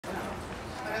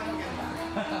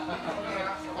This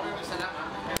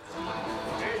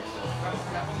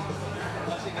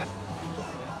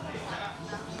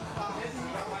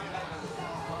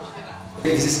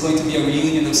is going to be a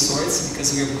reunion of sorts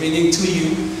because we are bringing to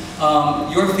you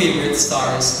your favorite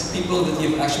stars, the people that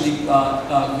you've actually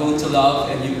grown to love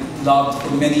and you've loved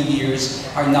for many years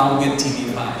are now with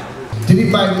TV5.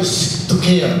 TV5 is to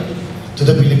care to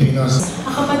the Filipinos.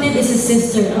 A kapatid is a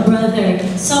sister, a brother,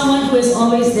 someone who is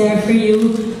always there for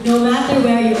you, no matter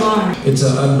where you are. It's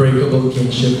an unbreakable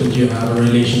kinship that you have, a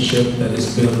relationship that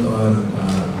is built on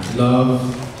love,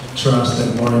 trust,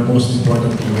 and most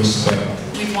importantly, respect.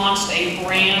 We've launched a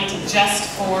brand just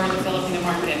for the Filipino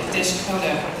market, Dish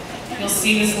Coda. You'll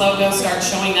see this logo start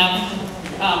showing up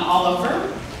all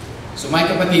over. So my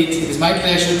Kapatid, it is my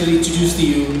pleasure to introduce to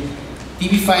you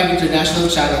TV5 International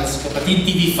Channels, Kapatid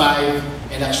TV5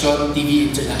 and Action TV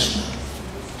International.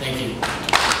 Thank you.